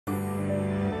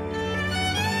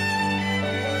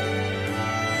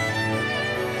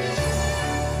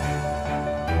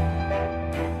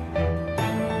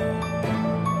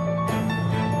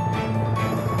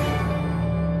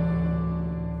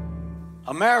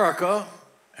America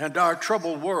and our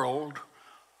troubled world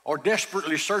are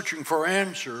desperately searching for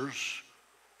answers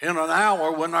in an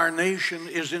hour when our nation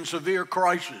is in severe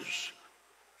crisis.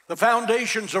 The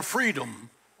foundations of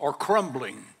freedom are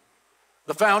crumbling.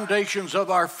 The foundations of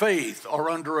our faith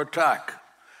are under attack.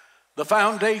 The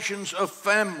foundations of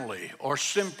family are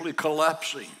simply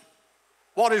collapsing.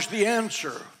 What is the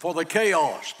answer for the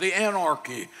chaos, the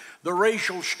anarchy, the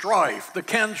racial strife, the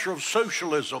cancer of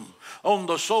socialism on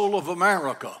the soul of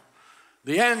America?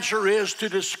 The answer is to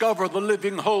discover the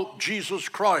living hope, Jesus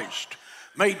Christ,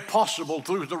 made possible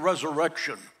through the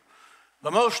resurrection.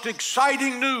 The most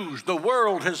exciting news the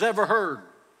world has ever heard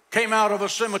came out of a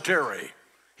cemetery.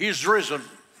 He is risen.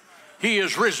 He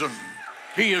is risen.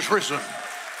 He is risen.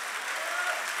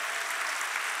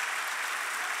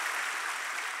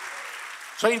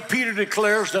 St. Peter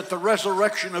declares that the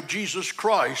resurrection of Jesus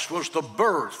Christ was the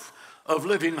birth of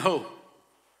living hope.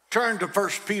 Turn to 1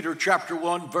 Peter chapter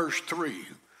 1, verse 3.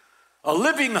 A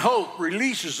living hope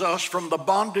releases us from the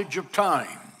bondage of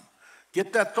time.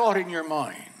 Get that thought in your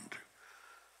mind.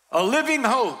 A living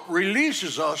hope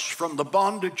releases us from the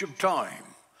bondage of time.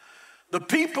 The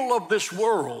people of this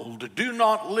world do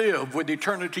not live with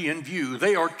eternity in view.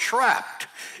 They are trapped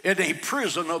in a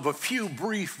prison of a few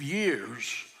brief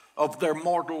years of their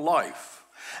mortal life.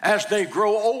 As they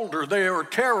grow older, they are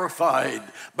terrified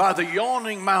by the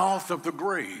yawning mouth of the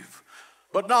grave.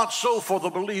 But not so for the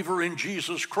believer in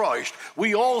Jesus Christ.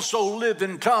 We also live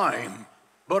in time,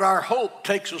 but our hope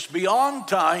takes us beyond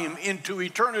time into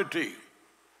eternity.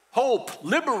 Hope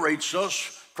liberates us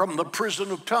from the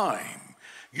prison of time.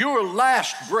 Your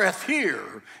last breath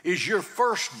here is your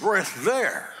first breath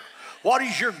there. What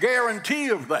is your guarantee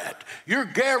of that? Your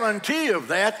guarantee of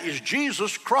that is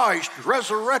Jesus Christ's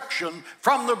resurrection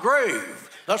from the grave.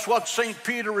 That's what St.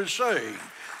 Peter is saying,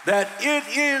 that it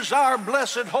is our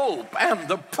blessed hope and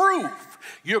the proof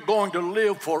you're going to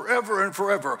live forever and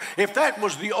forever. If that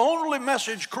was the only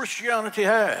message Christianity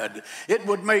had, it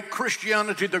would make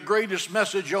Christianity the greatest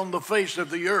message on the face of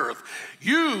the earth.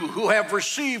 You who have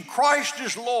received Christ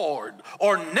as Lord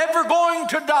are never going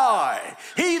to die.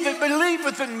 He that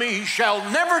believeth in me shall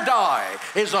never die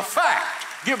is a fact.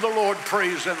 Give the Lord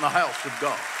praise in the house of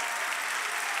God.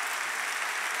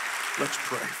 Let's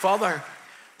pray. Father,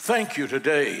 thank you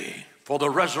today for the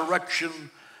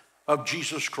resurrection of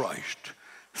Jesus Christ.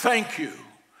 Thank you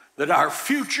that our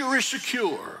future is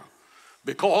secure.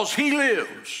 Because he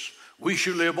lives, we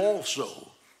shall live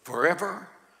also forever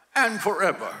and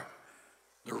forever.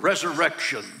 The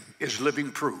resurrection is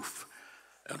living proof.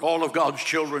 And all of God's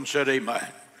children said amen.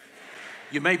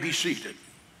 You may be seated.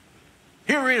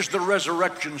 Here is the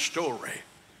resurrection story.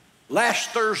 Last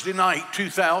Thursday night,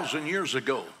 2,000 years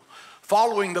ago,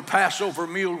 following the Passover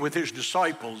meal with his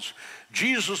disciples,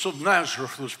 Jesus of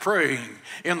Nazareth was praying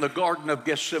in the Garden of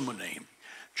Gethsemane.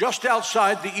 Just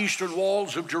outside the eastern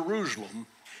walls of Jerusalem,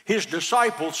 his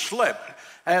disciples slept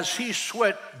as he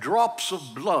sweat drops of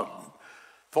blood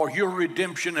for your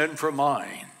redemption and for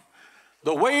mine.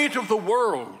 The weight of the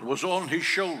world was on his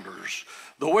shoulders,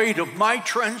 the weight of my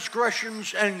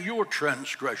transgressions and your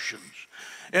transgressions.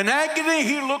 In agony,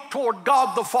 he looked toward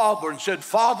God the Father and said,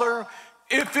 Father,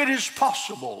 if it is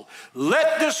possible,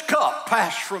 let this cup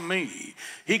pass from me.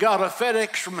 He got a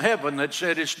FedEx from heaven that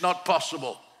said it's not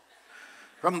possible.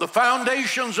 From the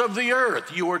foundations of the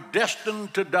earth, you are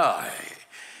destined to die.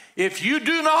 If you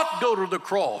do not go to the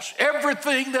cross,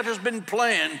 everything that has been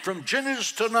planned from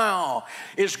Genesis to now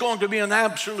is going to be an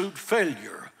absolute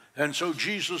failure. And so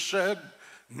Jesus said,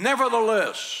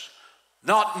 nevertheless,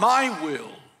 not my will,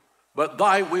 but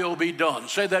thy will be done.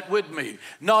 Say that with me.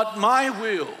 Not my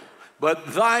will,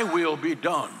 but thy will be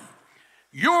done.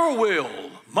 Your will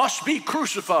must be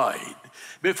crucified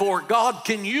before God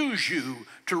can use you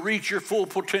to reach your full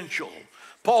potential.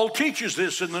 Paul teaches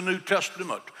this in the New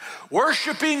Testament.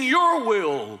 Worshiping your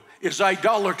will is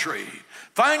idolatry.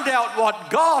 Find out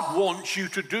what God wants you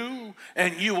to do,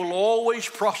 and you will always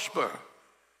prosper.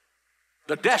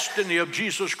 The destiny of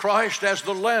Jesus Christ as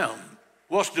the Lamb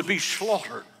was to be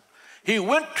slaughtered. He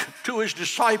went to his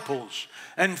disciples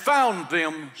and found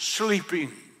them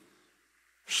sleeping.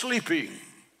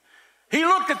 He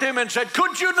looked at them and said,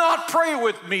 could you not pray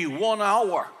with me 1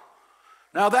 hour?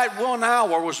 Now that 1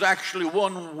 hour was actually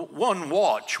one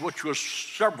watch, which was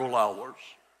several hours.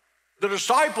 The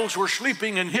disciples were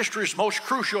sleeping in history's most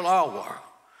crucial hour.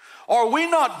 Are we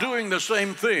not doing the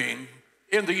same thing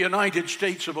in the United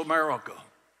States of America?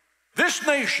 This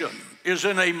nation is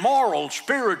in a moral,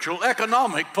 spiritual,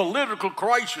 economic, political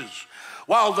crisis,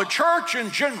 while the church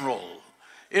in general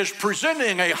is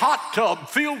presenting a hot tub,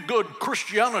 feel-good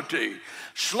Christianity,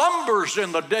 slumbers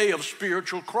in the day of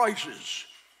spiritual crisis.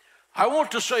 I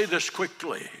want to say this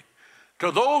quickly.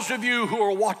 To those of you who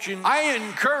are watching, I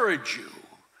encourage you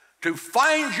to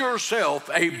find yourself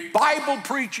a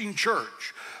Bible-preaching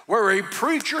church where a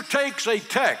preacher takes a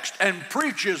text and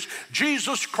preaches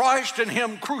Jesus Christ and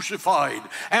Him crucified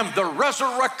and the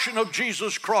resurrection of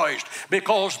Jesus Christ,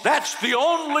 because that's the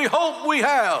only hope we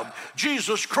have.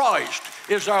 Jesus Christ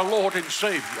is our Lord and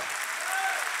Savior.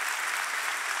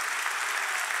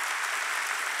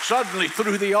 Suddenly,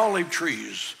 through the olive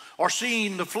trees, are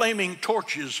seen the flaming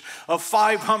torches of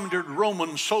 500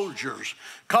 Roman soldiers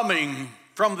coming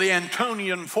from the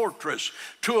Antonian fortress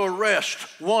to arrest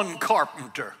one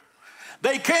carpenter.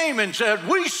 They came and said,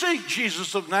 "We seek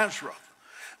Jesus of Nazareth."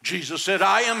 Jesus said,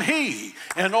 "I am He."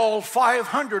 And all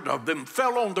 500 of them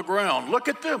fell on the ground. Look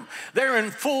at them. They're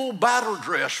in full battle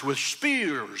dress with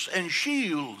spears and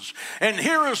shields. And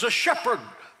here is a shepherd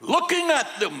looking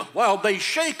at them while they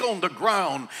shake on the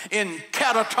ground in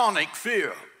catatonic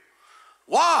fear.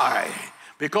 Why?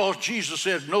 Because Jesus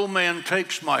said, "No man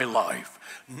takes my life.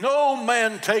 No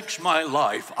man takes my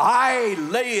life. I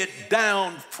lay it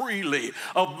down freely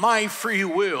of my free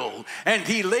will." And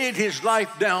He laid His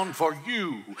life down for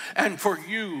you and for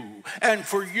you and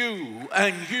for you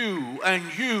and you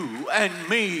and you and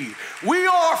me. We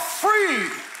are free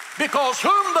because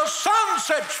whom the Son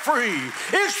sets free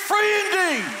is free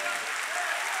indeed.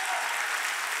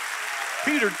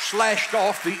 Peter slashed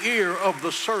off the ear of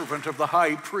the servant of the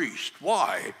high priest.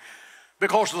 Why?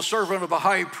 Because the servant of the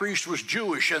high priest was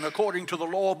Jewish, and according to the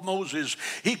law of Moses,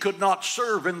 he could not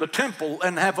serve in the temple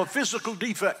and have a physical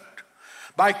defect.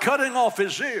 By cutting off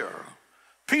his ear,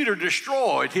 Peter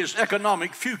destroyed his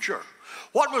economic future.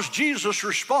 What was Jesus'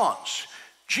 response?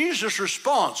 Jesus'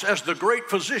 response as the great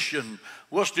physician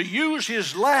was to use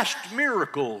His last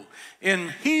miracle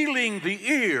in healing the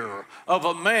ear of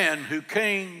a man who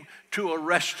came to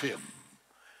arrest Him.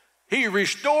 He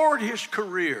restored his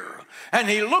career, and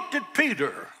He looked at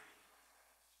Peter.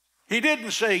 He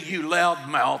didn't say, "You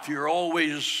loudmouth, you're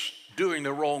always doing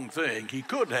the wrong thing." He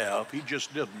could have, he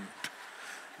just didn't.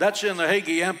 That's in the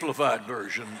Hagee Amplified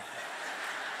version.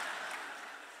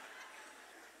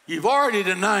 "You've already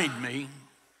denied me."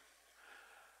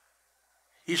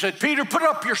 He said, "Peter, put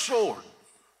up your sword."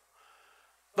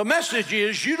 The message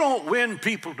is, you don't win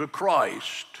people to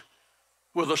Christ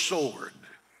with a sword.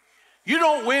 You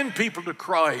don't win people to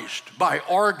Christ by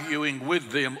arguing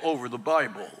with them over the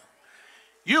Bible.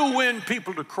 You win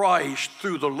people to Christ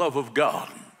through the love of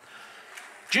God.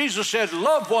 Jesus said,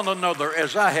 "Love one another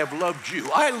as I have loved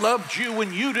you." I loved you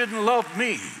when you didn't love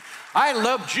me. I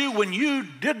loved you when you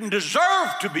didn't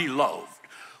deserve to be loved.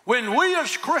 When we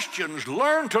as Christians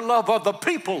learn to love other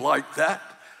people like that,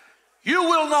 you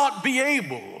will not be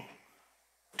able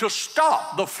to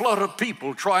stop the flood of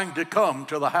people trying to come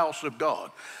to the house of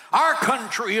God. Our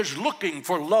country is looking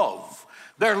for love.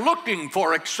 They're looking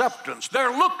for acceptance.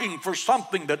 They're looking for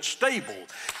something that's stable.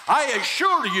 I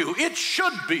assure you, it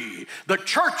should be the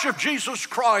Church of Jesus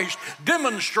Christ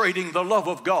demonstrating the love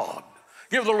of God.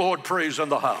 Give the Lord praise in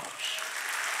the house.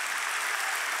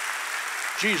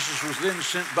 Jesus was then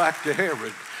sent back to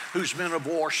Herod, whose men of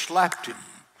war slapped Him.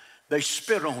 They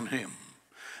spit on Him.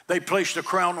 They placed a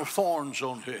crown of thorns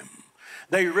on Him.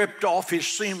 They ripped off His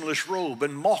seamless robe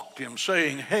and mocked Him,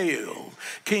 saying, "Hail,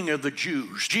 King of the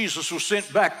Jews." Jesus was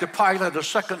sent back to Pilate a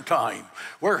second time,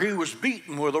 where He was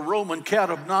beaten with a Roman cat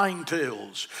of nine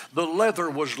tails. The leather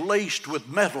was laced with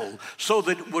metal so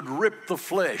that it would rip the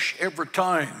flesh every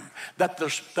time that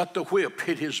the whip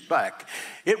hit His back.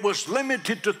 It was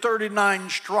limited to 39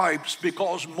 stripes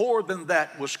because more than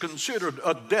that was considered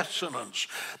a death sentence.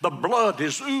 The blood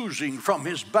is oozing from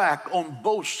His back on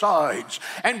both sides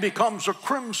and becomes a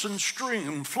crimson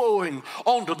stream flowing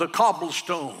onto the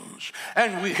cobblestones.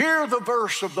 And we hear the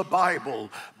verse of the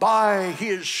Bible, "By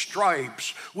His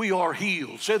stripes we are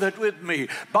healed." Say that with me.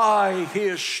 By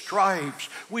His stripes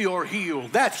we are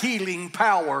healed. That healing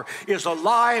power is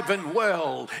alive and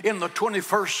well in the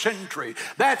 21st century.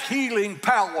 That healing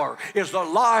power is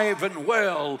alive and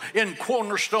well in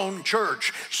Cornerstone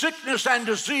Church. Sickness and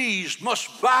disease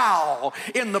must bow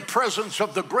in the presence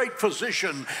of the great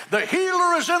physician. The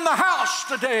healer is in the house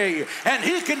today, and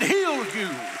He can heal you.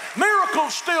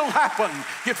 Miracles still happen.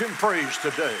 Give Him praise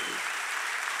today.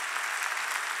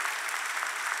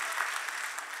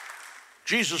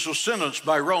 Jesus was sentenced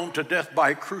by Rome to death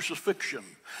by crucifixion.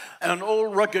 An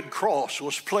old rugged cross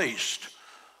was placed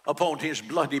upon His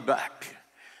bloody back.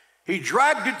 He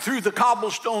dragged it through the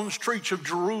cobblestone streets of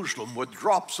Jerusalem with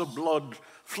drops of blood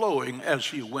flowing as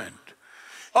He went.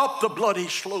 Up the bloody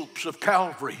slopes of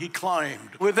Calvary he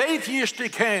climbed. With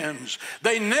atheistic hands,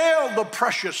 they nailed the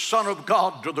precious Son of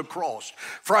God to the cross.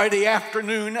 Friday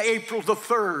afternoon, April the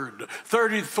 3rd,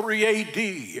 33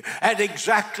 A.D., at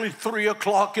exactly 3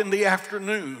 o'clock in the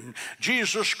afternoon,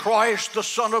 Jesus Christ, the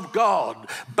Son of God,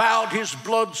 bowed his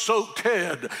blood-soaked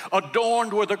head,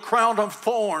 adorned with a crown of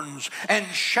thorns, and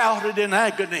shouted in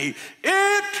agony,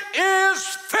 "It is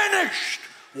finished!"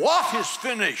 What is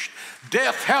finished?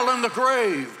 Death, hell, and the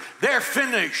grave, they're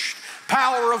finished.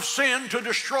 Power of sin to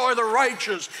destroy the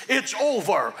righteous, it's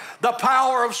over. The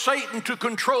power of Satan to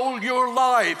control your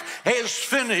life has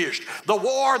finished. The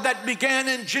war that began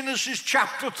in Genesis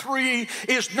chapter 3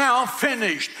 is now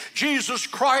finished. Jesus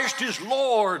Christ is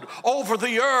Lord over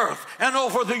the earth and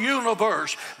over the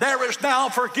universe. There is now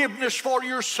forgiveness for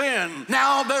your sin.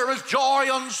 Now there is joy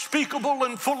unspeakable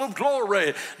and full of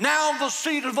glory. Now the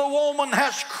seed of the woman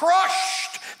has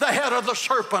crushed the head of the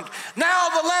serpent. Now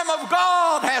the Lamb of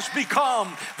God has become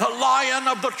the Lion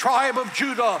of the tribe of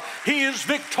Judah. He is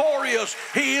victorious.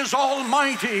 He is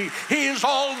almighty. He is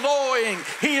all-knowing.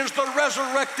 He is the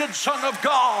resurrected Son of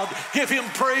God. Give him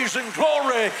praise and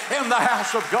glory in the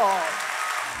house of God.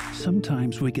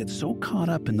 Sometimes we get so caught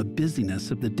up in the busyness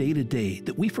of the day-to-day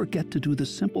that we forget to do the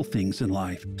simple things in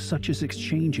life, such as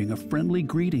exchanging a friendly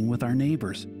greeting with our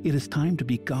neighbors. It is time to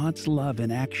be God's love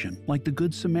in action, like the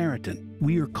Good Samaritan.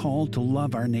 We are called to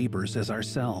love our neighbors as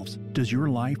ourselves. Does your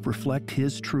life reflect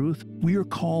His truth? We are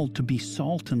called to be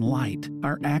salt and light.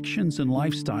 Our actions and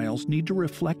lifestyles need to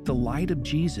reflect the light of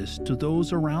Jesus to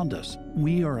those around us.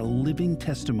 We are a living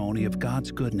testimony of God's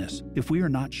goodness. If we are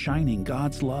not shining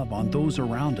God's love on those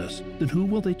around us, then who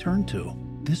will they turn to?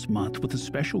 This month, with a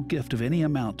special gift of any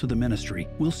amount to the ministry,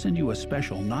 we'll send you a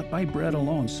special Not by Bread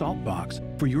Alone salt box.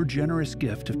 For your generous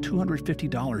gift of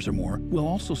 $250 or more, we'll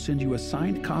also send you a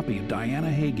signed copy of Diana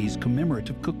Hagee's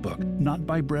commemorative cookbook, Not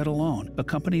by Bread Alone,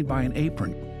 accompanied by an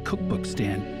apron, cookbook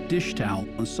stand, dish towel,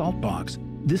 and salt box.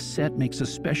 This set makes a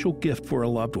special gift for a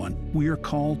loved one. We are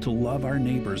called to love our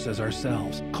neighbors as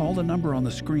ourselves. Call the number on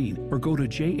the screen or go to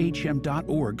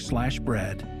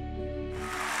jhm.org/bread.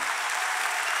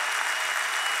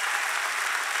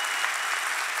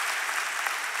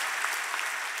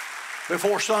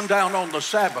 Before sundown on the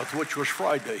Sabbath, which was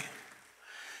Friday,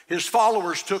 his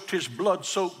followers took his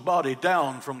blood-soaked body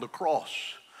down from the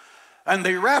cross, and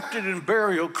they wrapped it in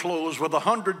burial clothes with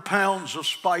 100 pounds of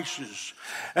spices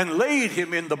and laid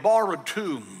him in the borrowed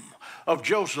tomb of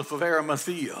Joseph of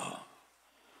Arimathea.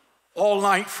 All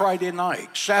night Friday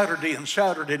night, Saturday and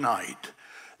Saturday night,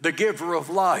 the giver of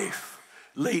life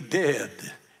lay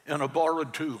dead in a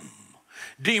borrowed tomb.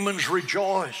 Demons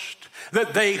rejoiced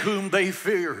that they whom they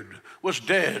feared was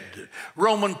dead.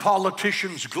 Roman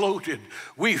politicians gloated.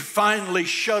 We finally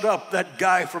shut up that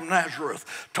guy from Nazareth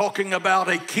talking about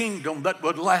a kingdom that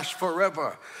would last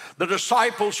forever. The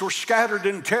disciples were scattered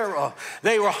in terror.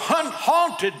 They were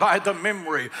haunted by the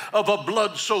memory of a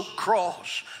blood-soaked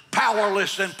cross,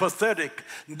 powerless and pathetic,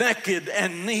 naked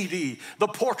and needy, the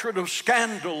portrait of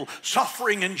scandal,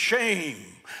 suffering and shame.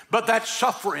 But that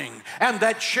suffering and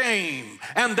that shame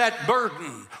and that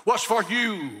burden was for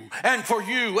you and for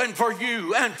you and for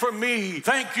you and for me.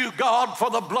 Thank you, God, for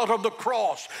the blood of the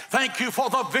cross. Thank you for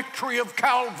the victory of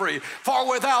Calvary, for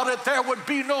without it there would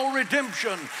be no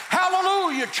redemption.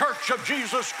 Hallelujah, Church of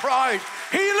Jesus Christ.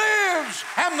 He lives,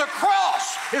 and the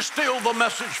cross is still the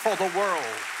message for the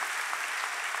world.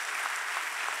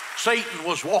 Satan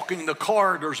was walking the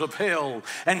corridors of hell,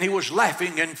 and he was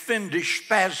laughing in fiendish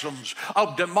spasms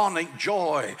of demonic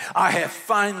joy. I have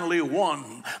finally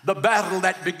won. The battle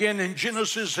that began in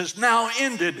Genesis has now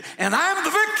ended, and I'm the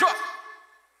victor.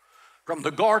 From the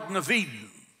Garden of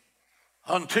Eden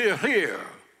until here,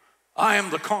 I am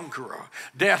the conqueror.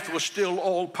 Death was still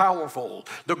all-powerful.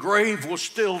 The grave was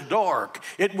still dark.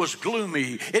 It was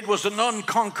gloomy. It was an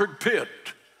unconquered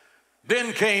pit.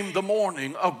 Then came the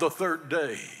morning of the third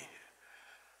day.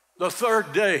 The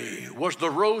third day was the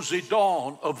rosy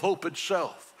dawn of hope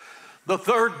itself. The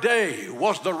third day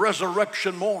was the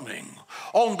resurrection morning.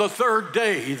 On the third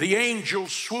day, the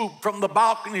angels swooped from the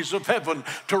balconies of heaven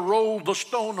to roll the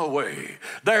stone away.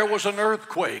 There was an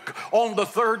earthquake. On the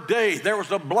third day, there was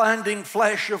a blinding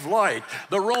flash of light.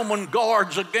 The Roman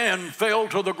guards again fell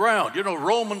to the ground. You know,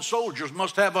 Roman soldiers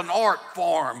must have an art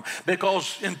form,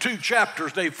 because in 2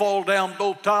 chapters they fall down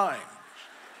both times.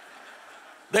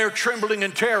 They're trembling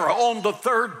in terror. On the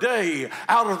third day,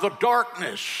 out of the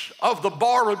darkness of the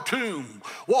borrowed tomb,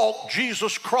 walked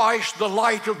Jesus Christ, the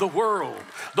light of the world,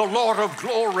 the Lord of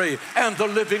glory and the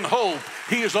living hope.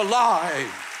 He is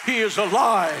alive. He is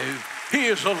alive. He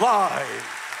is alive.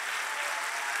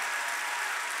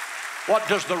 What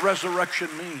does the resurrection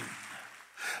mean?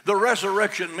 The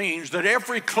resurrection means that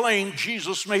every claim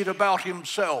Jesus made about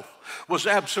himself was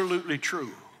absolutely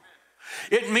true.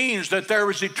 It means that there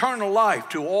is eternal life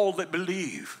to all that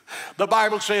believe. The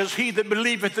Bible says, he that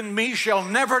believeth in me shall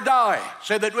never die.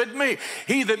 Say that with me.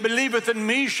 He that believeth in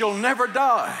me shall never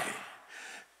die.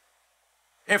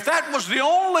 If that was the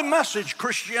only message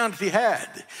Christianity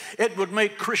had, it would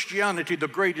make Christianity the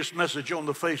greatest message on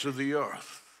the face of the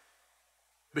earth.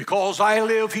 Because I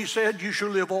live, he said, you shall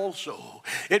live also.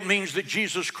 It means that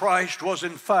Jesus Christ was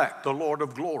in fact the Lord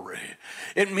of glory.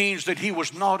 It means that he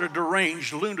was not a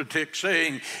deranged lunatic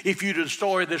saying, if you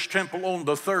destroy this temple on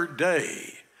the third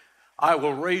day, I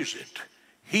will raise it.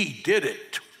 He did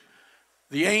it.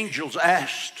 The angels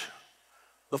asked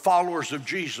the followers of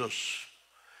Jesus,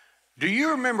 do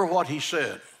you remember what he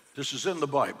said? This is in the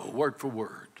Bible, word for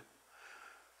word.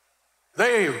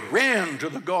 They ran to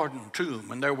the garden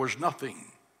tomb and there was nothing.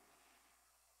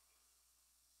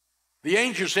 The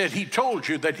angel said he told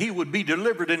you that he would be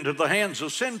delivered into the hands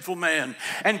of sinful men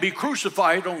and be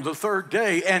crucified on the third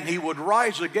day and he would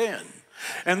rise again.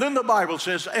 And then the Bible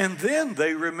says, and then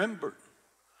they remembered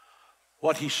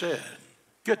what he said.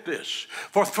 Get this.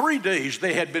 For 3 days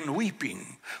they had been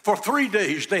weeping. For 3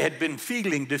 days they had been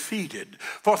feeling defeated.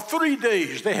 For 3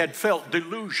 days they had felt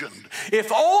delusioned.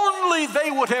 If only they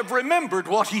would have remembered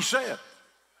what he said.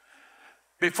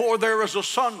 Before there is a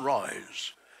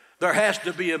sunrise, there has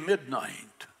to be a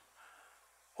midnight.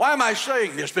 Why am I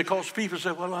saying this? Because people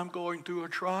say, well, I'm going through a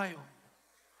trial.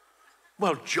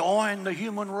 Well, join the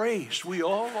human race. We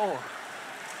all are.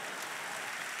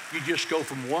 You just go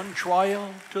from one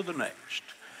trial to the next.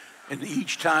 And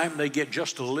each time they get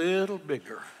just a little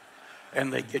bigger.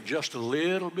 And they get just a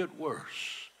little bit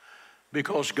worse.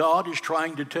 Because God is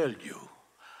trying to tell you,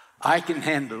 I can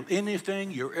handle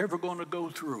anything you're ever going to go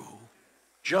through.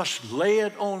 Just lay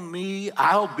it on me.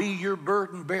 I'll be your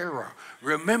burden bearer.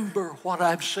 Remember what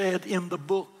I've said in the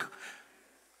book.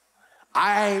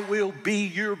 I will be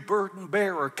your burden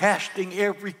bearer, casting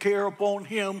every care upon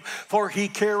him, for he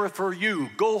careth for you.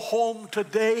 Go home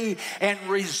today and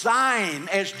resign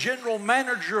as general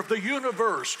manager of the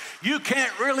universe. You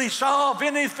can't really solve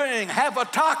anything. Have a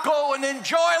taco and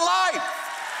enjoy life.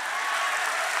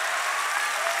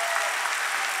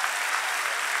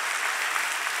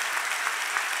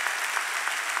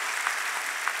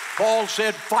 Paul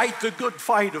said, fight the good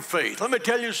fight of faith. Let me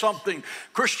tell you something.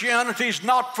 Christianity is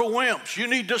not for wimps. You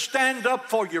need to stand up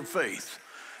for your faith.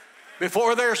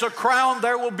 Before there's a crown,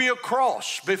 there will be a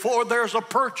cross. Before there's a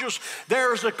purchase,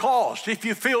 there's a cost. If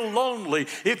you feel lonely,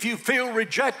 if you feel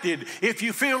rejected, if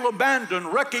you feel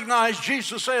abandoned, recognize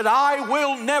Jesus said, I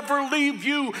will never leave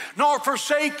you nor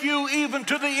forsake you even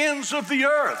to the ends of the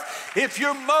earth. If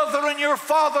your mother and your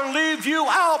father leave you,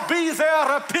 I'll be there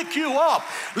to pick you up.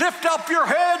 Lift up your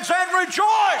heads and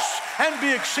rejoice and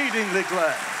be exceedingly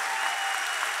glad.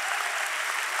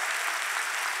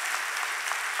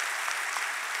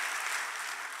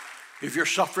 If you're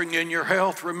suffering in your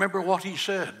health, remember what he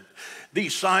said.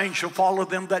 These signs shall follow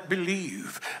them that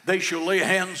believe. They shall lay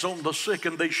hands on the sick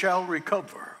and they shall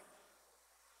recover.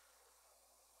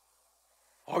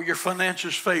 Are your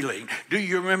finances failing? Do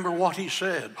you remember what he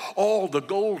said? All the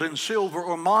gold and silver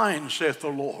are mine, saith the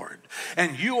Lord.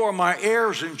 And you are my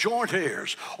heirs and joint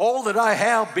heirs. All that I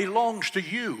have belongs to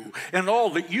you, and all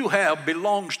that you have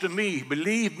belongs to me.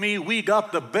 Believe me, we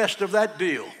got the best of that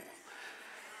deal.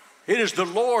 It is the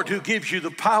Lord who gives you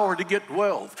the power to get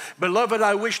wealth. Beloved,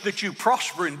 I wish that you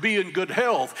prosper and be in good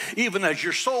health, even as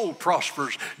your soul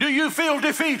prospers. Do you feel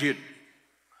defeated?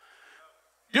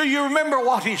 Do you remember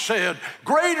what he said?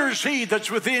 Greater is he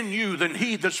that's within you than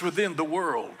he that's within the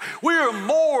world. We are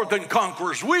more than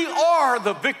conquerors. We are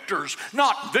the victors,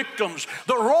 not victims.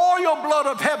 The royal blood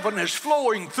of heaven is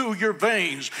flowing through your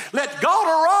veins. Let God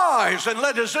arise and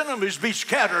let his enemies be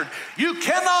scattered. You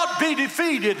cannot be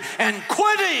defeated, and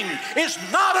quitting is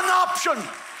not an option.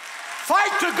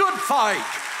 Fight the good fight.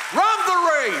 Run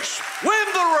the race. Win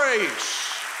the race.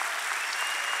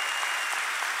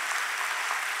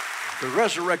 The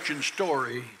resurrection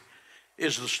story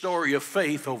is the story of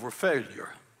faith over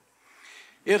failure.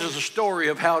 It is a story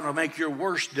of how to make your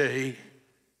worst day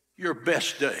your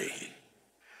best day.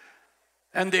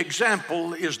 And the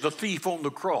example is the thief on the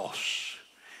cross.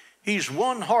 He's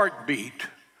one heartbeat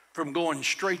from going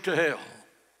straight to hell.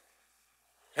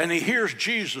 And he hears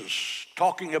Jesus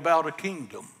talking about a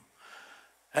kingdom.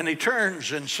 And he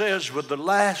turns and says with the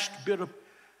last bit of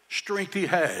strength he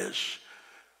has,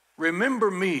 remember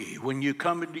me when you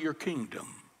come into your kingdom.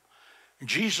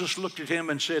 Jesus looked at him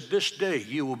and said, this day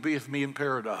you will be with me in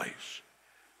paradise.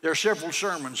 There are several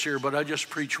sermons here, but I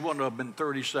just preach one of them in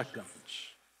 30 seconds.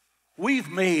 We've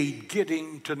made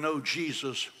getting to know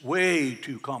Jesus way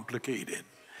too complicated.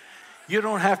 You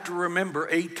don't have to remember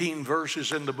 18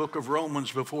 verses in the book of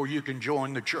Romans before you can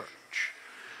join the church.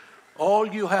 All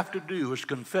you have to do is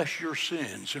confess your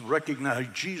sins and recognize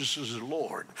Jesus is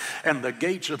Lord, and the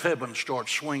gates of heaven start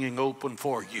swinging open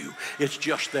for you. It's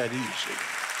just that easy.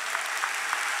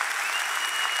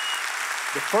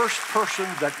 The first person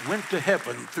that went to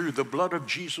heaven through the blood of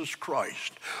Jesus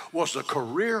Christ was a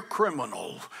career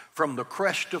criminal from the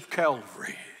crest of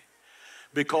Calvary,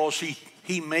 because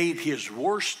he made his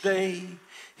worst day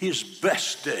his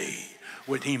best day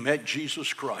when he met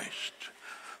Jesus Christ.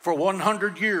 For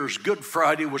 100 years, Good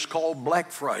Friday was called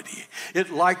Black Friday. It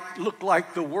looked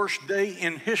like the worst day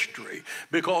in history,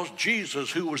 because Jesus,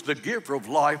 who was the giver of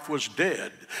life, was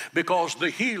dead, because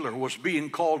the healer was being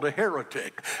called a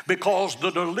heretic, because the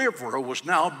deliverer was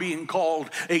now being called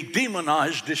a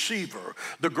demonized deceiver.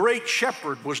 The great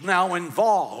shepherd was now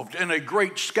involved in a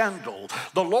great scandal.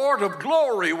 The Lord of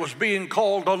glory was being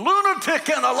called a lunatic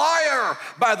and a liar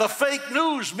by the fake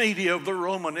news media of the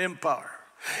Roman Empire.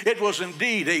 It was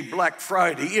indeed a Black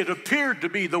Friday. It appeared to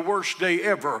be the worst day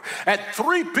ever. At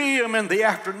 3 p.m. in the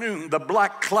afternoon, the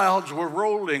black clouds were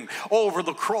rolling over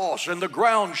the cross, and the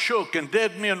ground shook, and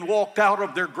dead men walked out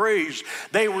of their graves.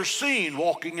 They were seen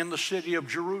walking in the city of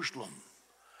Jerusalem.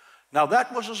 Now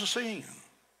that was a scene.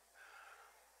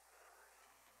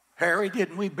 Harry,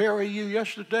 didn't we bury you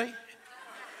yesterday?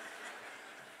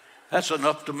 That's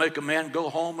enough to make a man go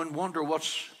home and wonder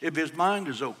if his mind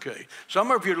is okay.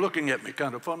 Some of you are looking at me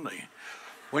kind of funny.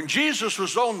 When Jesus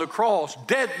was on the cross,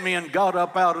 dead men got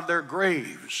up out of their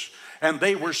graves, and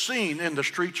they were seen in the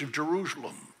streets of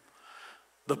Jerusalem.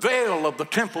 The veil of the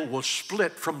temple was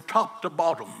split from top to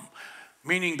bottom,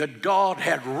 meaning that God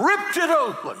had ripped it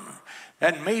open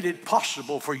and made it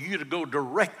possible for you to go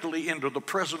directly into the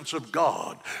presence of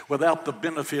God without the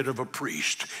benefit of a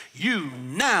priest. You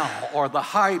now are the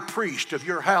high priest of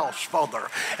your house, Father,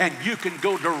 and you can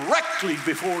go directly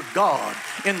before God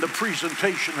in the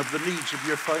presentation of the needs of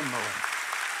your family.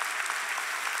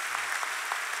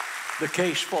 The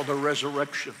case for the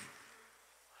resurrection.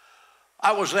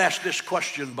 I was asked this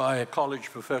question by a college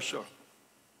professor.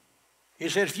 He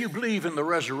said, if you believe in the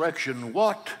resurrection,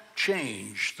 what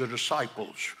changed the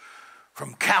disciples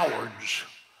from cowards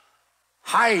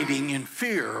hiding in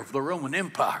fear of the Roman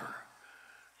Empire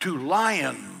to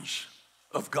lions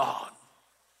of God?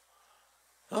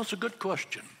 That's a good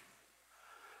question.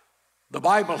 The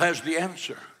Bible has the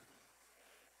answer.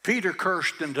 Peter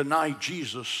cursed and denied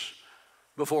Jesus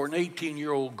before an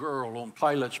 18-year-old girl on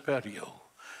Pilate's patio.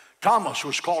 Thomas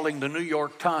was calling the New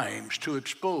York Times to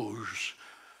expose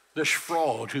this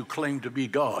fraud who claimed to be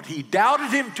God. He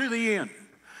doubted him to the end.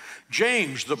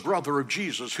 James, the brother of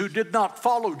Jesus, who did not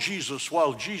follow Jesus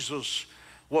while Jesus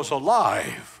was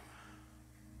alive,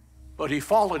 but he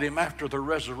followed him after the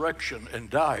resurrection and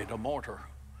died a martyr.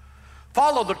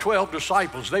 Follow the 12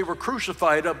 disciples. They were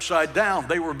crucified upside down.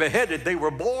 They were beheaded. They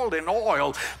were boiled in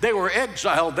oil. They were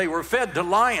exiled. They were fed to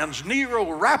lions.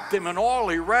 Nero wrapped them in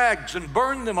oily rags and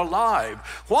burned them alive.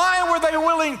 Why were they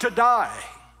willing to die?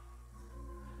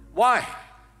 Why?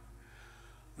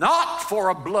 Not for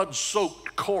a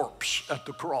blood-soaked corpse at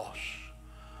the cross.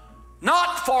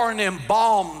 Not for an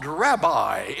embalmed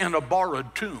rabbi in a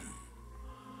borrowed tomb.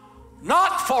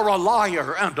 Not for a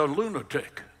liar and a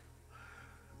lunatic.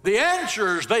 The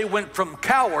answer is they went from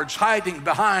cowards hiding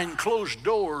behind closed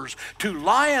doors to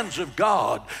lions of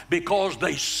God because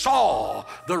they saw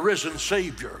the risen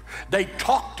Savior. They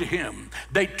talked to him.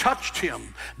 They touched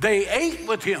him. They ate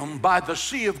with him by the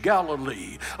Sea of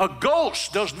Galilee. A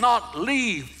ghost does not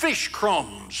leave fish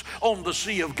crumbs on the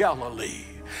Sea of Galilee.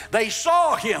 They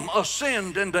saw him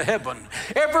ascend into heaven.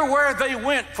 Everywhere they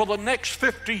went for the next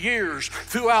 50 years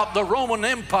throughout the Roman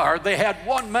Empire, they had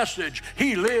one message: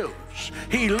 He lives.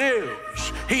 He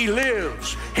lives. He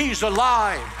lives. He's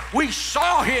alive. We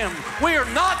saw him. We are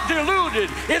not deluded.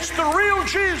 It's the real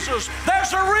Jesus.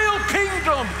 There's a real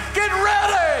kingdom. Get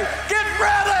ready. Get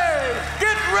ready.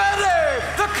 Get ready.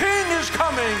 The King is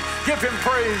coming. Give him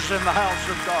praise in the house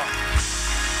of God.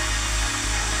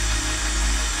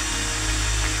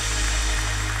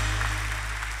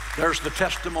 There's the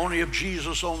testimony of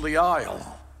Jesus on the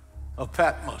Isle of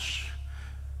Patmos.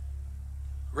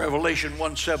 Revelation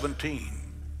 1:17.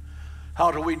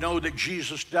 How do we know that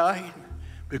Jesus died?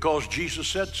 Because Jesus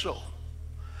said so.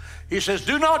 He says,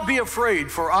 do not be afraid,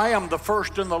 for I am the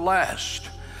first and the last.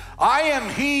 I am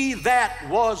he that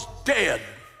was dead,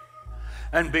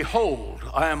 and behold,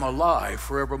 I am alive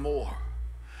forevermore.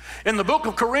 In the book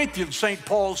of Corinthians, St.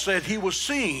 Paul said he was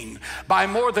seen by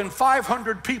more than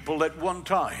 500 people at one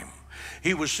time.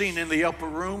 He was seen in the upper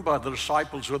room by the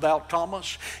disciples without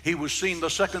Thomas. He was seen the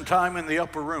second time in the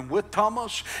upper room with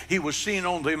Thomas. He was seen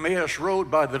on the Emmaus Road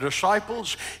by the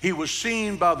disciples. He was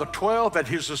seen by the 12 at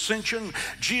his ascension.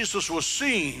 Jesus was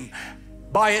seen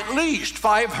by at least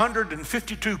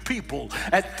 552 people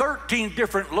at 13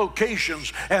 different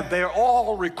locations, and they're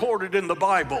all recorded in the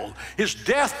Bible. His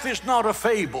death is not a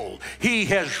fable. He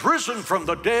has risen from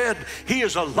the dead. He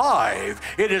is alive.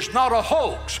 It is not a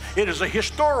hoax. It is a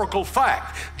historical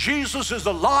fact. Jesus is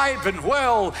alive and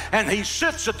well, and he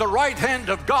sits at the right hand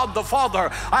of God the Father.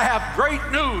 I have great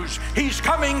news. He's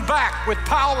coming back with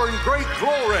power and great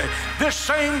glory. This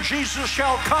same Jesus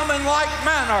shall come in like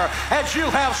manner as you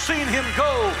have seen him go.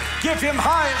 Give him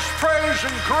highest praise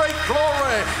and great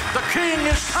glory. The King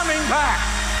is coming back.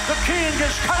 The King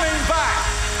is coming back.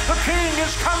 The King is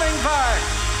coming back.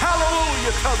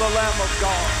 Hallelujah to the Lamb of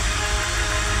God.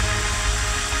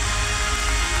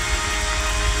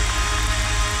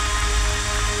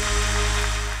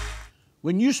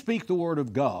 When you speak the Word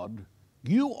of God,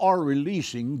 you are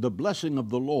releasing the blessing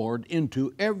of the Lord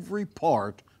into every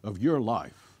part of your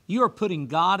life. You are putting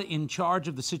God in charge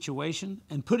of the situation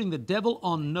and putting the devil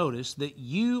on notice that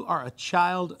you are a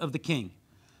child of the King.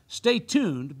 Stay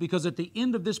tuned, because at the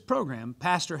end of this program,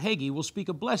 Pastor Hagee will speak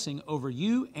a blessing over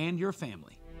you and your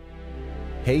family.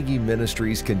 Hagee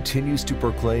Ministries continues to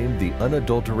proclaim the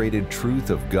unadulterated truth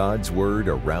of God's Word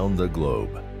around the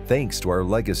globe. Thanks to our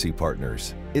legacy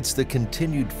partners. It's the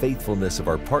continued faithfulness of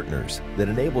our partners that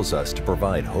enables us to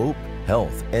provide hope,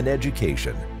 health, and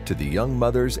education to the young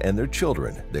mothers and their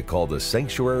children that call the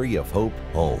Sanctuary of Hope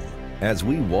home. As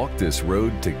we walk this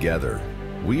road together,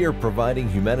 we are providing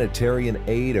humanitarian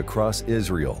aid across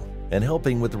Israel and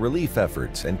helping with relief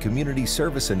efforts and community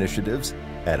service initiatives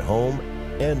at home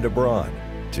and abroad.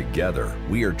 Together,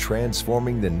 we are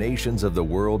transforming the nations of the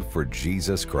world for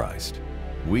Jesus Christ.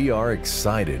 We are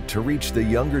excited to reach the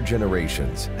younger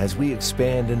generations as we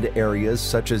expand into areas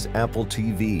such as Apple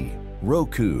TV,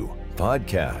 Roku,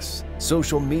 podcasts,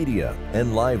 social media,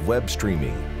 and live web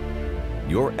streaming.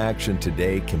 Your action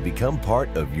today can become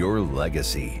part of your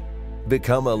legacy.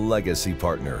 Become a legacy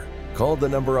partner. Call the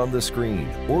number on the screen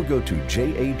or go to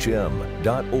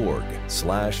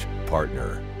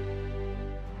jhm.org/partner.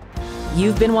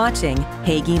 You've been watching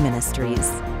Hagee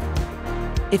Ministries.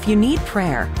 If you need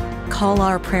prayer, call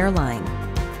our prayer line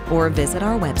or visit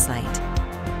our website.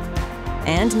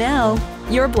 And now,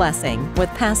 your blessing with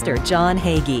Pastor John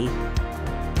Hagee.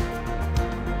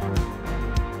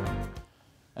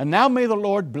 And now may the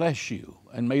Lord bless you,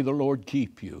 and may the Lord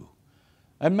keep you,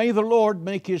 and may the Lord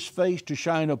make his face to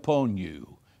shine upon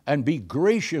you, and be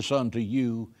gracious unto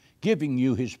you, giving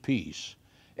you his peace.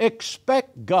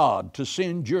 Expect God to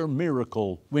send your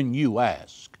miracle when you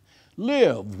ask.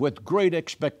 Live with great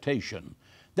expectation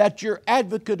that your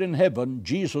advocate in heaven,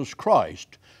 Jesus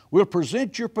Christ, will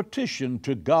present your petition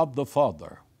to God the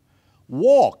Father.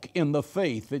 Walk in the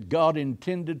faith that God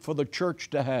intended for the church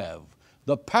to have,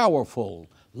 the powerful,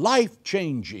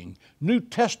 life-changing, New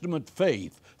Testament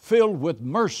faith filled with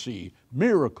mercy,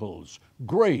 miracles,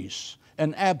 grace,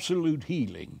 and absolute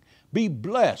healing. Be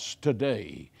blessed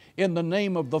today in the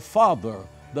name of the Father,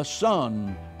 the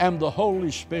Son, and the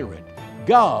Holy Spirit.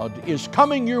 God is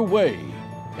coming your way.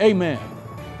 Amen.